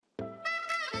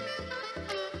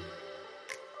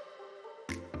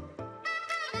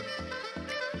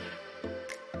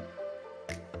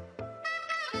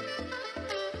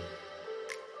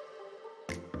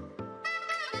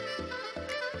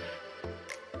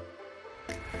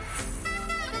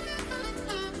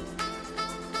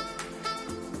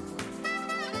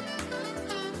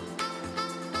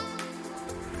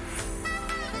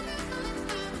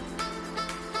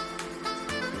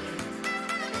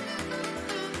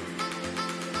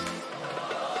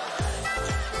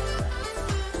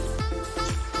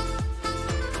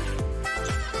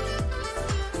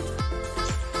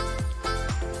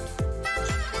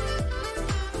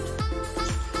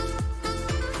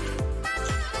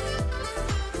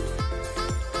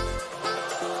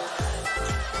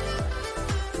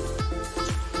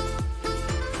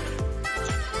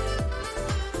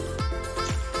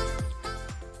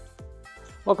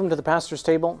Welcome to the Pastor's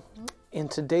Table. In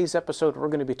today's episode, we're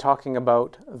going to be talking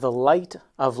about the light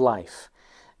of life.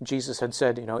 Jesus had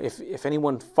said, if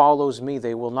anyone follows me,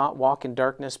 they will not walk in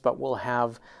darkness, but will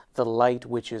have the light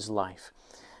which is life.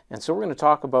 And so we're going to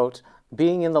talk about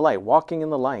being in the light, walking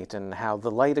in the light, and how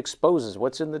the light exposes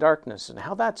what's in the darkness, and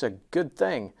how that's a good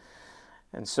thing.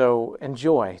 And so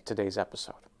enjoy today's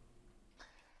episode.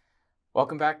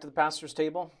 Welcome back to the Pastor's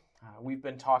Table. We've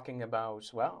been talking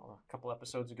about, a couple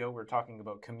episodes ago, we were talking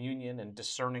about communion and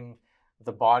discerning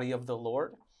the body of the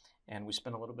Lord. And we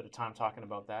spent a little bit of time talking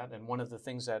about that. And one of the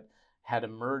things that had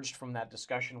emerged from that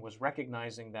discussion was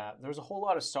recognizing that there's a whole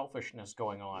lot of selfishness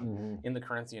going on in the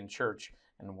Corinthian church.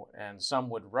 And some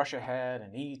would rush ahead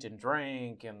and eat and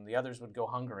drink, and the others would go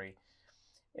hungry.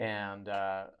 And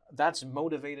that's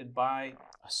motivated by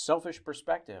a selfish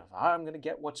perspective. I'm going to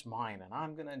get what's mine, and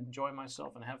I'm going to enjoy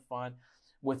myself and have fun,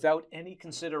 without any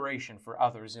consideration for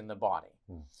others in the body.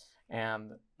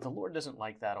 And the Lord doesn't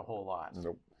like that a whole lot.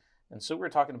 Nope. And so we're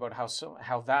talking about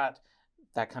how that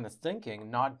kind of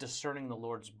thinking, not discerning the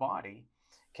Lord's body,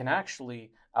 can actually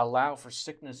allow for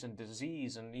sickness and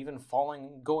disease and even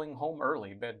going home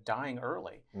early, but dying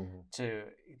early to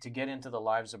get into the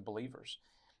lives of believers.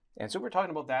 And so we're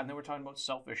talking about that, and then we're talking about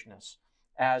selfishness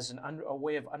as a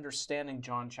way of understanding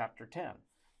John chapter 10.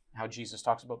 How Jesus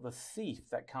talks about the thief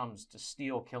that comes to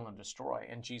steal, kill, and destroy.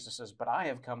 And Jesus says, but I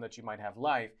have come that you might have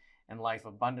life, and life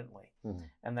abundantly.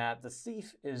 And that the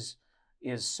thief is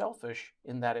selfish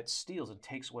in that it steals and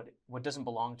takes what doesn't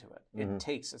belong to it.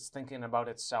 It's thinking about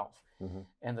itself.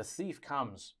 And the thief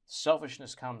comes,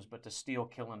 selfishness comes, but to steal,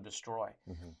 kill, and destroy.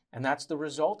 And that's the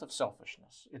result of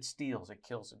selfishness. It steals, it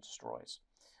kills, it destroys.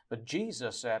 But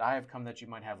Jesus said, I have come that you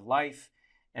might have life,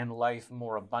 and life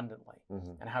more abundantly.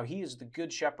 And how he is the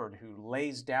good shepherd who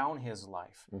lays down his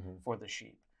life for the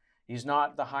sheep. He's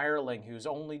not the hireling who's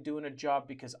only doing a job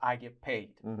because I get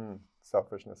paid.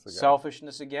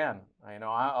 Selfishness again.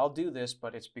 I'll do this,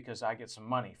 but it's because I get some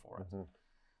money for it.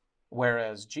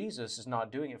 Whereas Jesus is not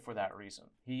doing it for that reason.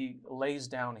 He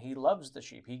loves the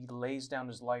sheep. He lays down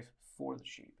his life for the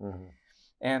sheep.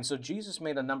 And so Jesus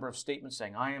made a number of statements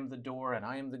saying, I am the door and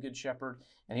I am the good shepherd.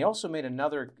 And he also made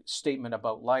another statement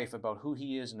about life, about who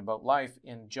he is and about life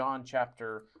in John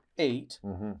chapter 8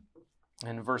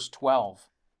 and verse 12.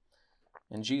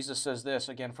 And Jesus says this,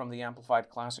 again from the Amplified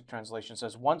Classic Translation,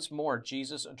 says, once more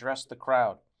Jesus addressed the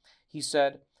crowd. He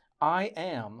said, I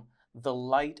am the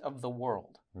light of the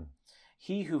world.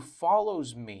 He who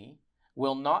follows me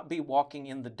will not be walking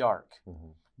in the dark,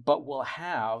 but will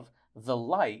have the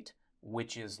light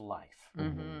which is life.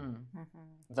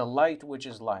 The light which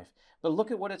is life. But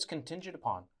look at what it's contingent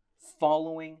upon.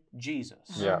 Following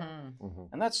Jesus.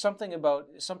 And that's something about,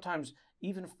 sometimes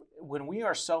even when we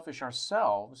are selfish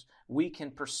ourselves, we can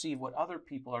perceive what other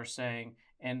people are saying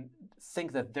and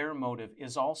think that their motive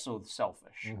is also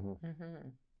selfish.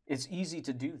 It's easy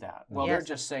to do that. Well, they're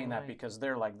just saying that because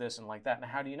they're like this and like that. And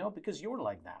how do you know? Because you're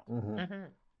like that.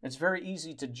 It's very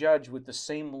easy to judge with the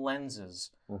same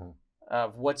lenses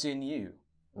of what's in you,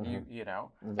 you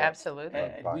know. Absolutely.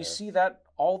 And we see that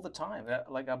all the time,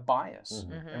 like a bias.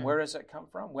 And where does it come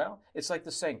from? Well, it's like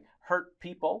the saying, hurt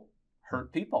people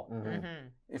hurt people.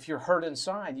 If you're hurt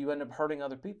inside, you end up hurting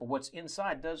other people. What's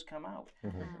inside does come out.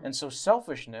 And so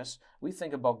selfishness, we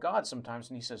think about God sometimes,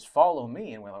 and he says, follow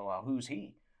me. And we're like, well, who's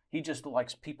he? He just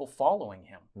likes people following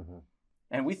him.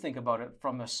 And we think about it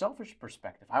from a selfish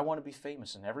perspective. I want to be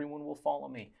famous and everyone will follow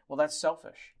me. Well, that's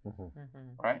selfish,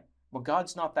 right? Well,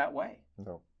 God's not that way.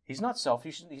 No. He's not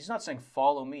selfish. He's not saying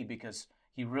follow me because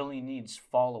he really needs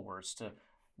followers to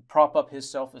prop up his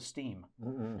self-esteem.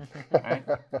 Right?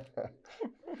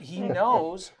 He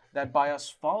knows that by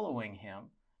us following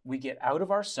him, we get out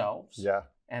of ourselves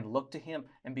and look to him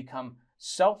and become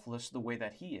selfless the way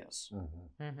that he is.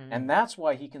 And that's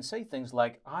why he can say things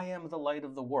like, I am the light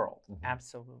of the world.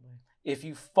 Absolutely. If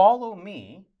you follow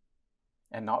me,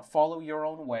 and not follow your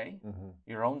own way,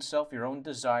 your own self, your own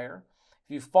desire.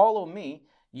 If you follow me,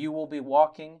 you will be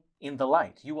walking in the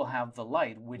light. You will have the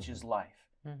light, which is life.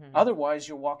 Otherwise,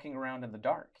 you're walking around in the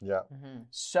dark.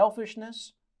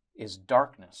 Selfishness is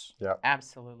darkness.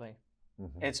 Absolutely.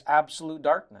 It's absolute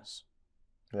darkness.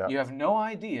 You have no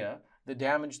idea the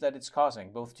damage that it's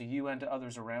causing, both to you and to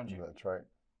others around you. That's right.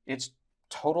 It's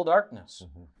total darkness.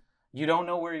 You don't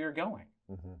know where you're going.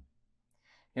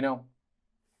 You know,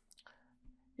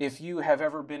 if you have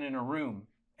ever been in a room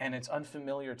and it's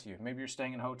unfamiliar to you, maybe you're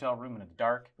staying in a hotel room and it's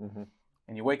dark,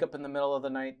 and you wake up in the middle of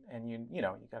the night and you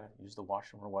got to use the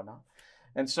washroom or whatnot.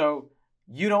 And so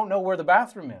you don't know where the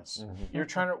bathroom is. You're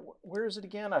trying to, where is it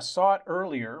again? I saw it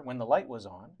earlier when the light was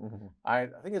on. I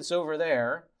think it's over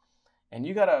there. And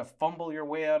you got to fumble your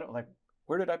way out. Like,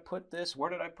 where did I put this? Where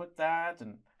did I put that?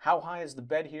 And how high is the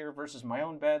bed here versus my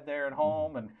own bed there at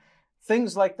home? And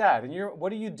things like that. And what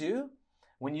do you do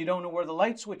when you don't know where the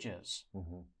light switch is?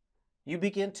 You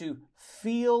begin to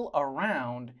feel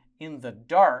around in the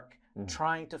dark,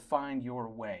 trying to find your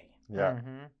way. Yeah.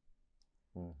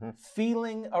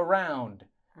 Feeling around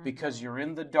because you're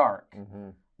in the dark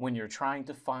when you're trying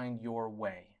to find your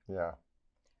way. Yeah.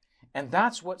 And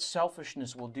that's what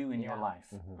selfishness will do in your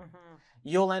life.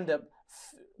 You'll end up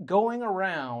going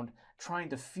around trying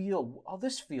to feel, oh,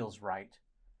 this feels right.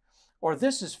 Or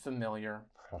this is familiar.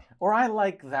 Or I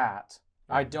like that.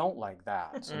 I don't like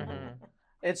that.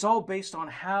 It's all based on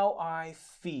how I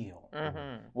feel.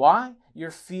 Why?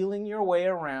 You're feeling your way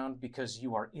around because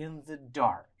you are in the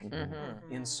dark,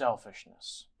 in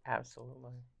selfishness.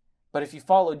 Absolutely. But if you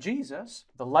follow Jesus,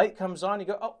 the light comes on, you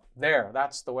go, oh, there,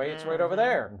 that's the way, it's right over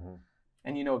there.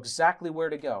 And you know exactly where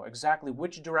to go, exactly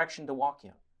which direction to walk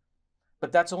in.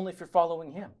 But that's only if you're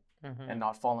following him and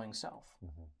not following self.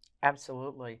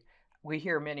 Absolutely. We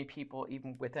hear many people,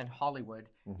 even within Hollywood,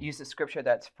 use the scripture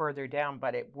that's further down,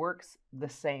 but it works the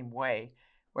same way,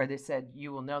 where they said,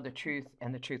 you will know the truth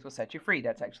and the truth will set you free.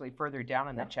 That's actually further down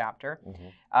in the chapter,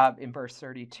 in verse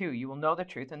 32. You will know the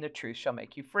truth and the truth shall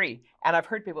make you free. And I've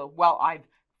heard people, well, I've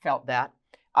felt that.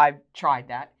 I've tried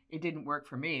that. It didn't work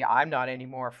for me. I'm not any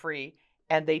more free.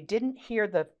 And they didn't hear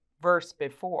the verse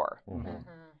before.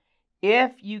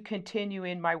 If you continue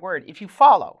in my word, if you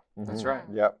follow. That's right.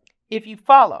 Yep. If you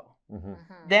follow.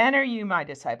 Then are you my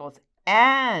disciples,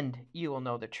 and you will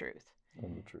know the truth.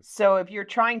 So if you're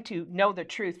trying to know the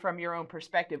truth from your own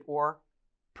perspective, or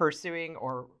pursuing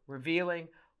or revealing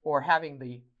or having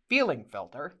the feeling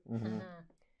filter,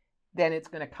 then it's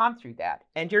going to come through that.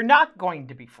 And you're not going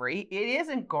to be free. It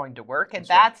isn't going to work, and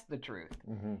that's the truth.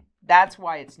 That's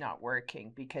why it's not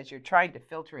working, because you're trying to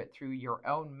filter it through your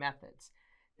own methods.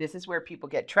 This is where people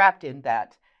get trapped in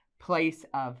that place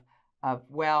of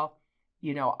well,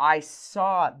 you know, I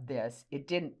saw this, it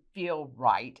didn't feel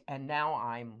right, and now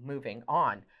I'm moving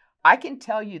on. I can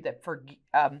tell you that for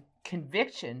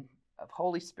conviction of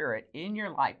Holy Spirit in your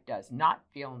life does not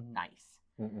feel nice.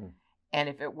 And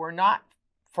if it were not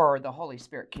for the Holy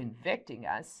Spirit convicting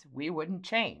us, we wouldn't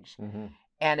change.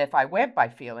 And if I went by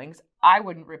feelings, I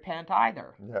wouldn't repent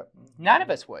either. None of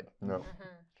us would. No.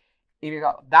 If you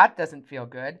go, that doesn't feel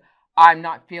good. I'm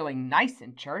not feeling nice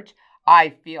in church. I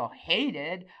feel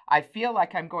hated. I feel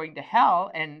like I'm going to hell,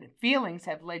 and feelings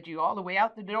have led you all the way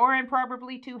out the door and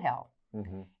probably to hell.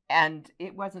 And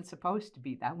it wasn't supposed to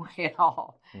be that way at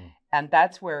all. And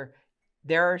that's where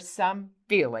there are some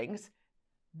feelings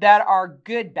that are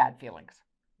good, bad feelings.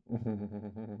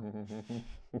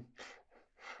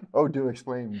 Oh, do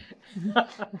explain.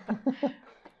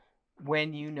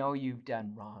 When you know you've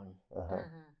done wrong.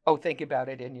 Oh, think about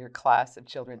it in your class of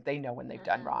children. They know when they've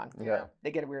done wrong. Yeah. They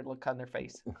get a weird look on their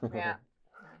face. Yeah.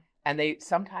 And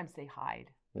sometimes they hide.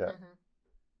 Yeah.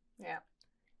 Yeah.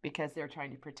 Because they're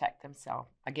trying to protect themselves.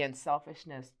 Again,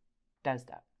 selfishness does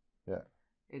that. Yeah.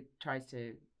 It tries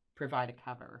to provide a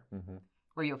cover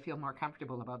where you'll feel more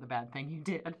comfortable about the bad thing you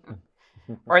did.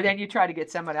 Or then you try to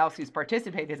get someone else who's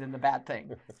participated in the bad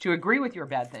thing to agree with your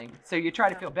bad thing. So you try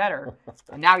to feel better,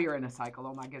 and now you're in a cycle.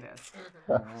 Oh my goodness.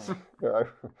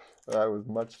 I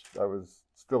was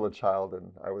still a child,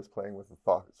 and I was playing with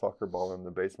a soccer ball in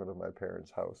the basement of my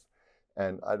parents' house.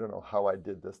 And I don't know how I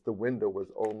did this. The window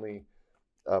was only,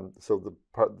 so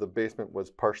the basement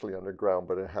was partially underground,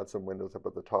 but it had some windows up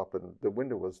at the top, and the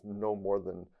window was no more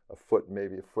than a foot,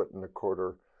 maybe a foot and a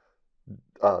quarter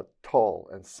tall,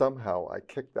 and somehow I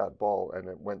kicked that ball and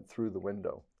it went through the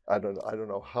window. I don't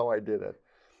know how I did it,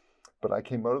 but I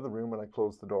came out of the room and I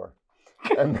closed the door,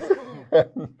 and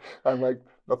I'm like,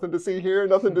 nothing to see here,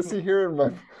 nothing to see here,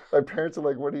 and my parents are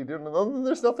like, what are you doing? Oh,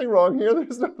 there's nothing wrong here.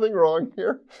 There's nothing wrong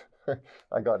here.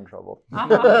 I got in trouble.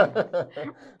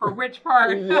 For which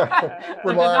part? Yeah. The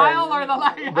denial or the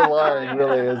lying? The lying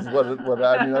really is what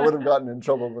I mean. I would have gotten in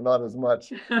trouble, but not as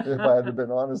much if I had been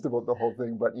honest about the whole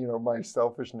thing. But, you know, my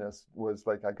selfishness was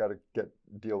like, I got to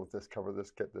deal with this, cover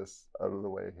this, get this out of the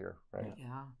way here. Right?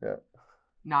 Yeah.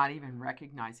 Not even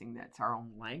recognizing that's our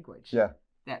own language. Yeah.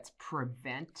 That's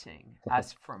preventing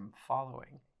us from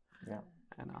following. Yeah.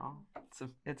 You know,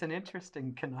 it's an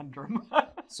interesting conundrum.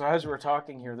 So as we're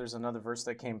talking here, there's another verse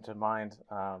that came to mind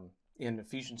in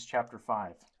Ephesians chapter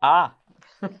 5.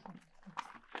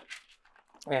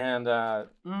 And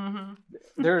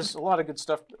there's a lot of good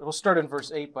stuff. We'll start in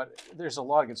verse 8, but there's a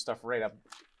lot of good stuff right up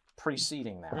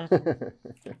preceding that.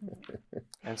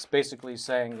 And it's basically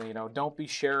saying, you know, don't be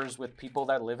sharers with people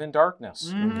that live in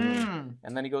darkness. And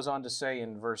then he goes on to say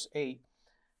in verse 8,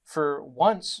 for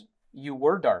once you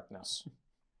were darkness,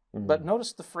 But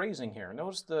notice the phrasing here.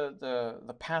 Notice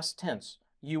the past tense.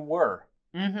 You were.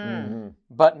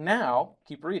 But now,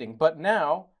 keep reading, but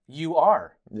now you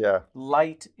are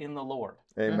light in the Lord.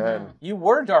 Amen. You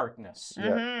were darkness,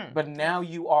 Yeah. but now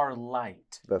you are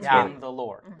light That's in the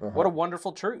Lord. What a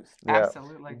wonderful truth.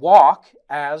 Absolutely. Walk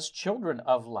as children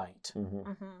of light.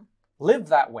 Live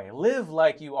that way. Live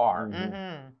like you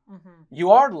are.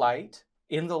 You are light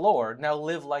in the Lord. Now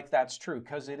live like that's true,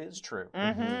 because it is true.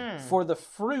 For the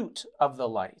fruit of the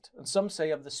light, and some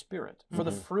say of the Spirit, for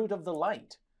the fruit of the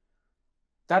light.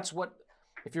 That's what,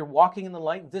 if you're walking in the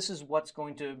light, this is what's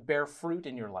going to bear fruit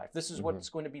in your life. This is what's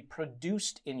going to be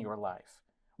produced in your life.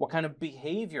 What kind of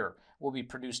behavior will be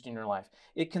produced in your life?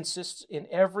 It consists in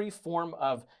every form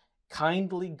of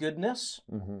kindly goodness,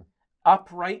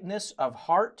 uprightness of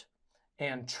heart,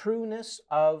 and trueness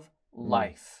of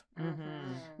life.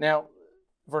 Now,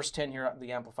 verse 10 here,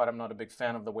 the Amplified, I'm not a big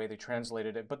fan of the way they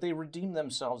translated it, but they redeem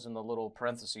themselves in the little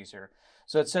parentheses here.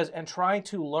 So it says, and try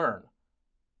to learn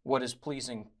what is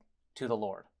pleasing to the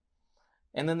Lord.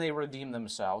 And then they redeem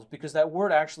themselves, because that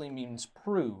word actually means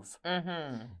prove.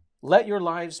 Let your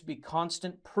lives be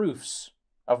constant proofs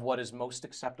of what is most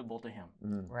acceptable to Him.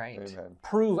 Right. Amen.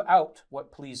 Prove out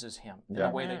what pleases Him in the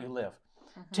way that you live.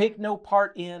 Take no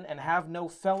part in and have no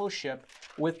fellowship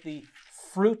with the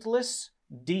fruitless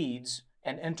deeds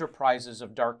and enterprises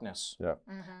of darkness.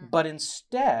 But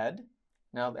instead,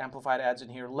 now the Amplified adds in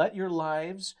here, let your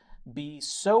lives be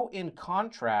so in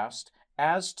contrast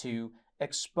as to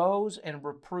expose and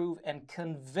reprove and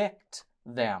convict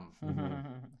them.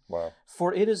 Wow.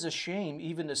 For it is a shame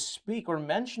even to speak or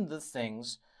mention the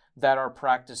things that are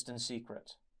practiced in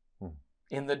secret,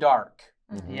 in the dark.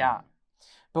 Yeah.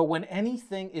 But when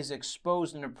anything is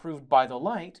exposed and approved by the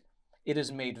light, it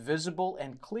is made visible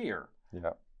and clear.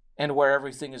 And where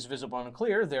everything is visible and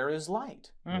clear, there is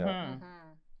light.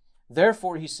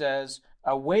 Therefore, he says,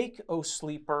 awake, O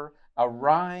sleeper,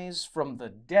 arise from the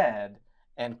dead,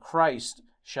 and Christ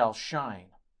shine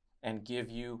and give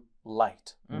you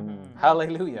light.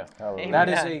 Hallelujah.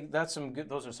 Hallelujah. That's some good.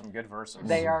 Those are some good verses.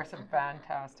 They are some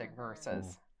fantastic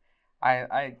verses.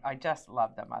 I just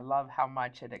love them. I love how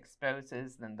much it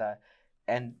exposes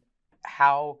and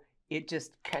how it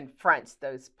just confronts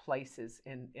those places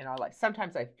in our life.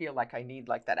 Sometimes I feel like I need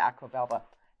like that aquavulva,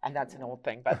 and that's an old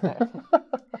thing,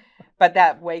 but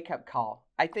that wake-up call.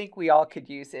 I think we all could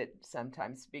use it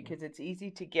sometimes because it's easy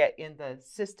to get in the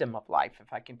system of life,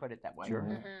 if I can put it that way. Sure.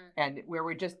 And where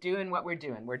we're just doing what we're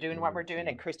doing. We're doing what we're doing,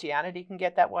 and Christianity can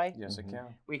get that way. Yes, it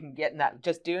can. We can get in that,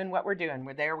 just doing what we're doing.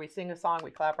 We're there, we sing a song,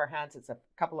 we clap our hands. It's a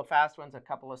couple of fast ones, a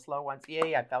couple of slow ones.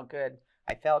 Yay, I felt good.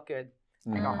 I felt good.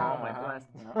 I go home, I'm blessed.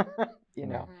 You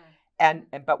know,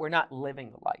 but we're not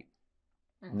living the light.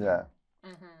 Yeah.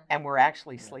 And we're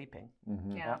actually sleeping.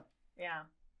 Yeah.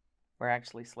 We're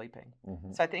actually sleeping.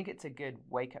 So I think it's a good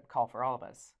wake-up call for all of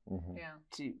us.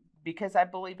 Because I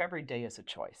believe every day is a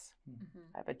choice.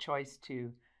 I have a choice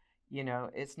to,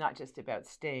 it's not just about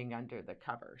staying under the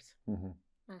covers.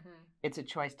 It's a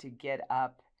choice to get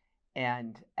up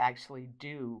and actually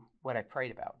do what I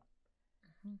prayed about.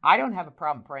 I don't have a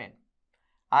problem praying.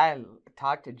 I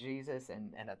talk to Jesus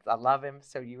and I love him.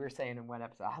 So you were saying in one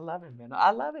episode, I love him, man. I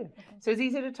love him. So it's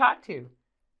easy to talk to,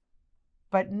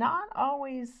 but not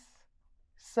always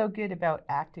so good about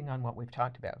acting on what we've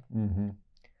talked about.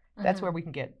 That's where we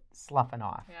can get sloughing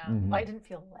off. I didn't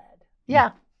feel led.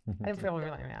 I didn't feel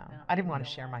really, I didn't want to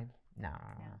share my,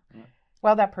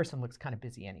 Well, that person looks kind of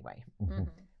busy anyway.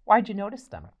 Why'd you notice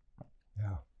them?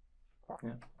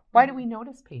 Why do we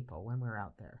notice people when we're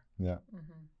out there?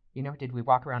 Did we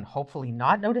walk around hopefully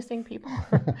not noticing people?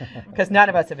 Because none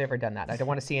of us have ever done that. I don't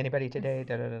want to see anybody today.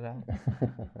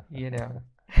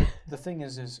 The thing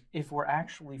is if we're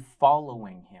actually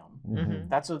following him,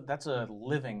 that's a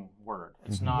living word.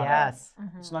 It's not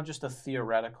it's not just a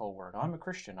theoretical word. I'm a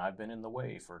Christian. I've been in the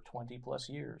way for 20 plus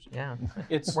years.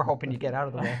 We're hoping you get out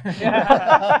of the way.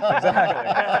 Exactly.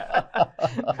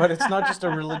 But it's not just a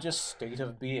religious state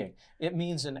of being. It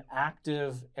means an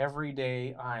active,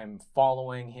 everyday, I'm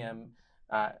following him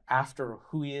after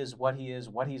who he is, what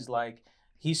he's like.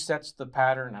 He sets the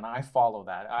pattern, and I follow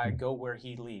that. I go where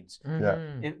he leads.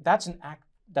 That's an act.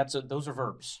 Those are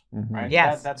verbs, right?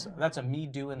 Yes. That's a me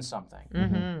doing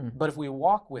something. But if we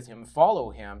walk with him, follow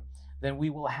him, then we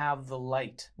will have the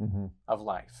light of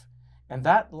life, and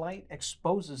that light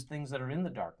exposes things that are in the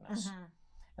darkness.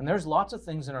 And there's lots of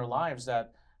things in our lives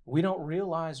that we don't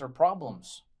realize are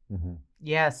problems.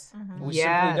 Yes. We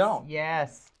simply don't.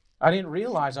 Yes. I didn't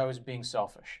realize I was being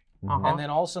selfish. And then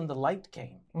all of a sudden the light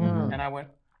came. And I went,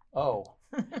 oh,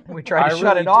 We try to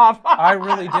shut it off. I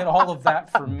really did all of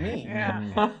that for me.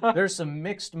 Yeah. There's some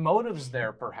mixed motives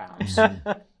there, perhaps.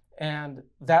 And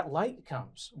that light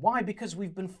comes. Why? Because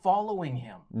we've been following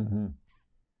him. Mm-hmm.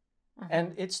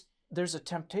 And there's a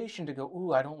temptation to go,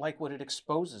 ooh, I don't like what it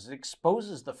exposes. It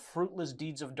exposes the fruitless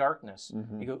deeds of darkness.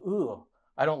 Mm-hmm. You go, ooh,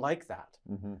 I don't like that.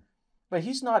 Mm-hmm. But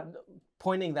he's not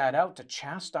pointing that out to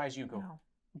chastise you. Go,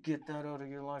 get that out of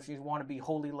your life. You want to be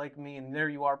holy like me, and there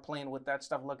you are playing with that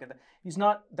stuff. Look at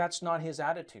that. That's not his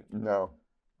attitude. No.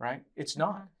 Right? It's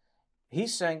not.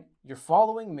 He's saying, you're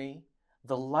following me.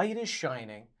 The light is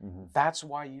shining. Mm-hmm. That's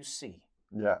why you see.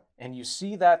 Yeah. And you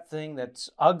see that thing that's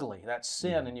ugly, that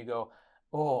sin, and you go,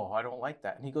 oh, I don't like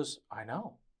that. And he goes, I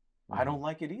know. I don't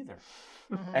like it either.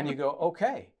 And you go,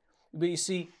 okay. But you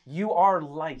see, you are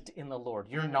light in the Lord.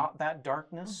 You're not that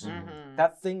darkness.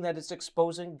 That thing that it's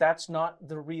exposing, that's not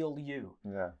the real you.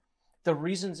 Yeah. The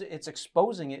reasons it's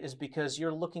exposing it is because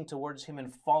you're looking towards him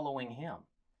and following him.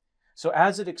 So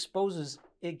as it exposes,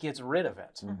 it gets rid of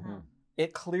it.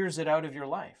 It clears it out of your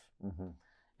life.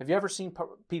 Have you ever seen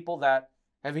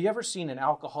have you ever seen an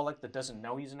alcoholic that doesn't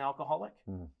know he's an alcoholic?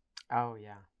 Oh,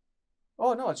 yeah.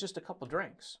 Oh, no, it's just a couple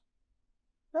drinks.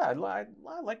 Yeah,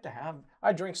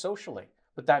 I drink socially,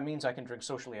 but that means I can drink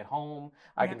socially at home.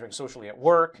 I can drink socially at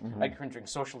work. I can drink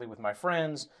socially with my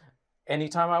friends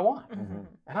anytime I want.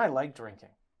 And I like drinking,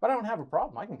 but I don't have a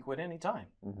problem. I can quit anytime.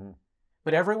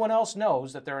 But everyone else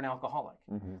knows that they're an alcoholic.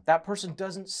 That person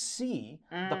doesn't see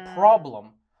the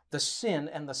problem, the sin,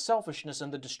 and the selfishness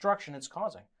and the destruction it's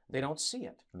causing. They don't see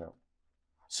it. No.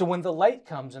 So when the light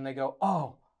comes and they go,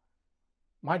 oh,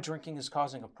 my drinking is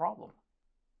causing a problem.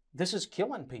 This is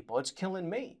killing people. It's killing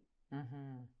me.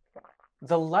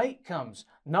 The light comes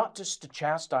not just to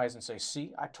chastise and say,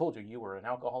 see, I told you, you were an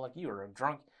alcoholic, you were a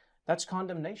drunk. That's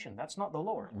condemnation. That's not the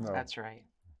Lord. No. That's right.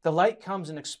 The light comes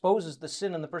and exposes the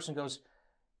sin, and the person goes,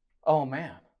 oh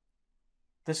man,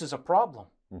 this is a problem.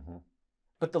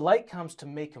 But the light comes to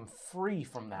make him free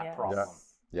from that problem.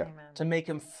 Yeah. To make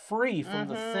him free from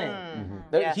the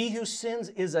thing. He who sins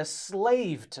is a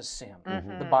slave to sin,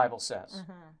 the Bible says.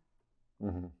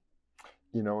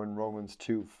 You know, in Romans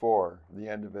 2:4, the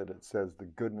end of it, it says the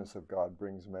goodness of God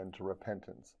brings men to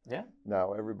repentance. Yeah.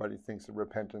 Now, everybody thinks that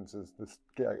repentance is this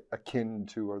akin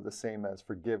to or the same as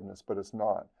forgiveness, but it's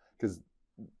not. Because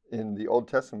in the Old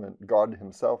Testament, God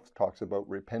himself talks about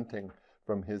repenting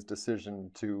from his decision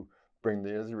to bring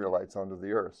the Israelites onto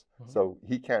the earth. So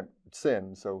he can't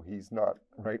sin, so he's not,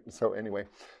 right? So anyway,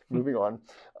 moving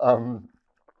on.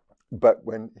 But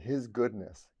when his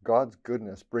goodness, God's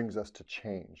goodness, brings us to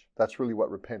change, that's really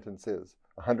what repentance is,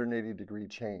 180-degree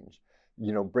change,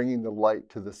 you know, bringing the light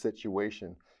to the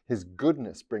situation. His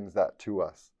goodness brings that to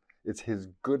us. It's his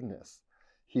goodness.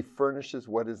 He furnishes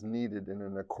what is needed in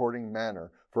an according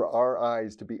manner for our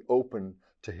eyes to be open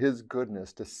to his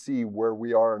goodness, to see where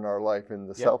we are in our life, in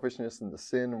the selfishness and the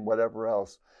sin and whatever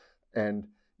else. And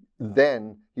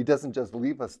then he doesn't just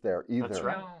leave us there either. That's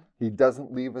right. He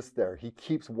doesn't leave us there. He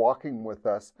keeps walking with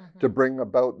us to bring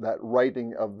about that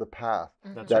righting of the path,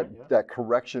 that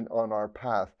correction on our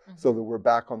path, so that we're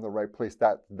back on the right place.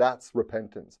 That's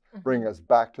repentance. Bring us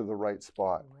back to the right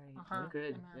spot.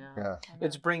 Good. Yeah.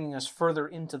 It's bringing us further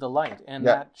into the light, and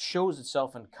that shows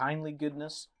itself in kindly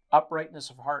goodness,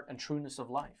 uprightness of heart, and trueness of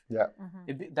life. Yeah.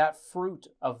 That fruit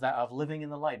of living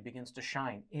in the light begins to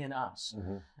shine in us.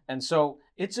 And so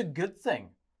it's a good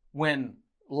thing when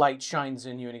light shines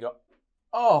in you and you go,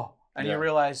 oh, and you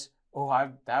realize, oh,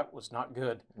 that was not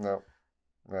good. No.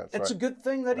 It's a good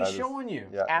thing that he's showing you.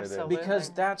 Yeah, absolutely. Because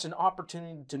that's an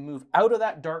opportunity to move out of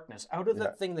that darkness, out of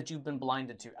the thing that you've been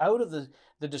blinded to, out of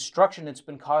the destruction it's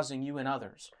been causing you and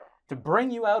others, to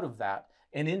bring you out of that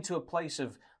and into a place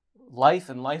of life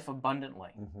and life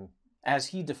abundantly, as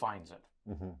he defines it.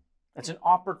 It's an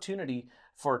opportunity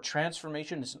for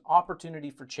transformation. It's an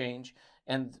opportunity for change,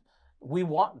 and we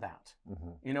want that.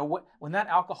 You know, when that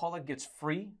alcoholic gets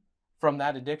free from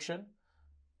that addiction,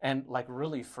 and like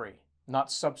really free,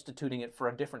 not substituting it for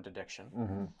a different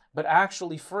addiction, but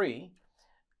actually free,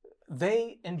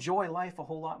 they enjoy life a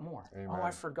whole lot more. Amen. Oh,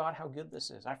 I forgot how good this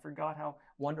is. I forgot how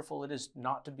wonderful it is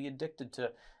not to be addicted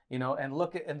to, you know,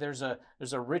 and there's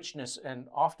a richness and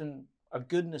often a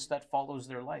goodness that follows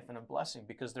their life and a blessing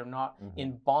because they're not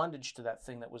in bondage to that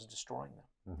thing that was destroying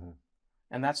them.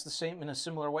 And that's the same in a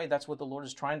similar way. That's what the Lord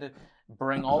is trying to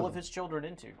bring all of his children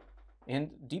into,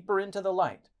 deeper into the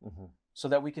light, so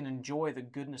that we can enjoy the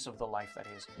goodness of the life that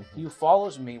is. He who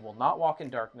follows me will not walk in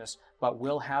darkness, but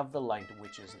will have the light,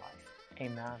 which is life.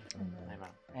 Amen. Amen.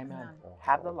 Amen.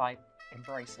 Have the light,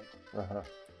 embrace it,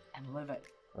 and live it.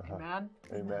 Amen.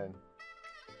 Amen.